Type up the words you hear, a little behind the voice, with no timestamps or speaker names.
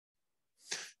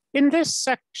In this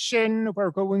section,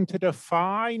 we're going to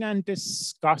define and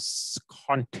discuss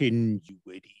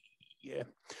continuity.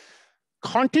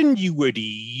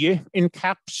 Continuity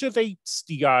encapsulates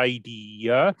the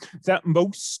idea that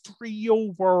most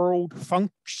real-world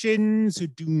functions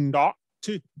do not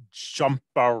jump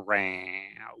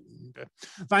around.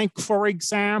 Like, for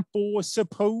example,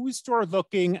 suppose you're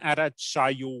looking at a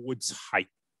child's height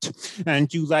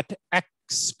and you let X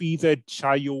be the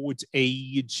child's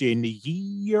age in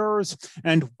years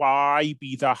and Y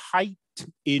be the height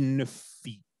in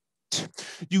feet.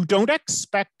 You don't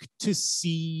expect to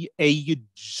see a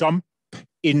jump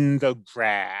in the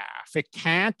graph. It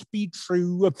can't be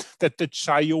true that the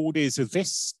child is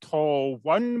this tall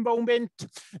one moment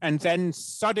and then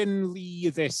suddenly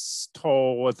this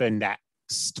tall the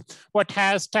next. What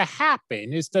has to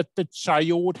happen is that the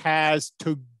child has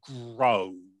to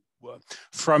grow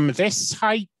from this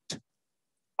height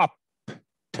up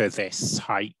to this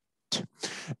height.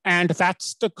 And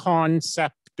that's the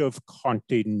concept of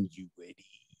continuity.